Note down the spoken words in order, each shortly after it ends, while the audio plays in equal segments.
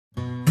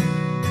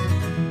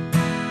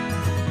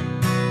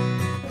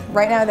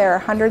Right now there are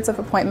hundreds of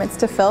appointments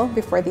to fill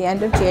before the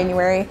end of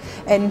January,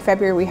 and in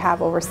February we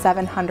have over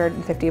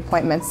 750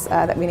 appointments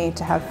that we need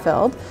to have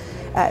filled.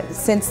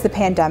 Since the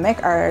pandemic,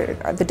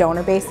 the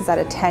donor base is at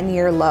a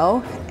 10-year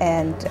low,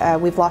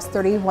 and we've lost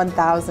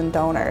 31,000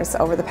 donors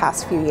over the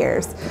past few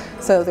years.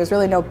 So there's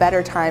really no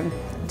better time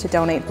to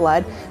donate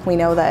blood. We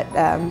know that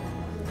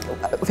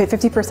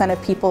 50%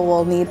 of people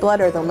will need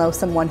blood, or they'll know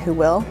someone who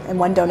will, and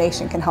one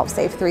donation can help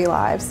save 3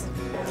 lives.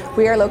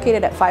 We are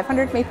located at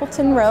 500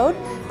 Mapleton Road.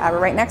 We're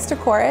right next to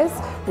Cora's.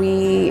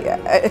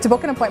 To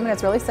book an appointment,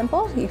 it's really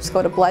simple. You just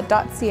go to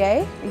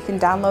blood.ca, you can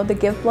download the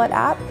Give Blood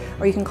app,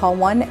 or you can call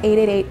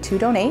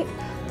 1-888-2DONATE.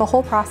 The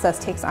whole process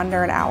takes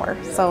under an hour,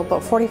 so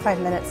about 45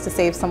 minutes to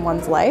save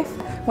someone's life.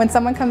 When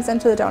someone comes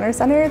into the donor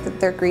center,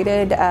 they're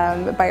greeted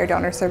by our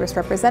donor service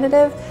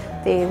representative.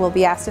 They will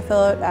be asked to fill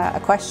out a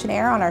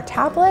questionnaire on our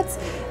tablets,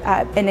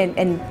 and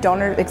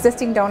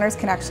existing donors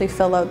can actually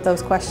fill out the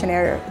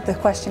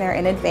questionnaire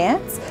in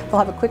advance. They'll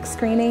have a quick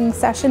screening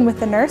session with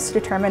the nurse to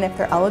determine if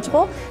they're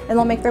eligible, and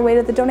they'll make their way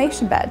to the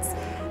donation beds.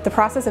 The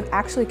process of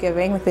actually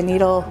giving with the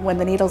needle, when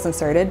the needle's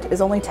inserted,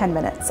 is only 10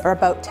 minutes, or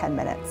about 10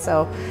 minutes.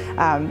 So,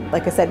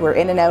 like I said, we're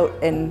in and out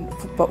in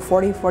about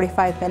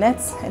 40-45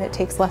 minutes, and it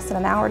takes less than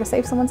an hour to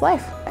save someone's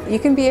life. You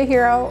can be a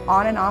hero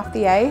on and off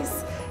the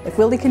ice. If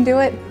Willie can do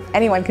it,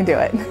 anyone can do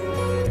it.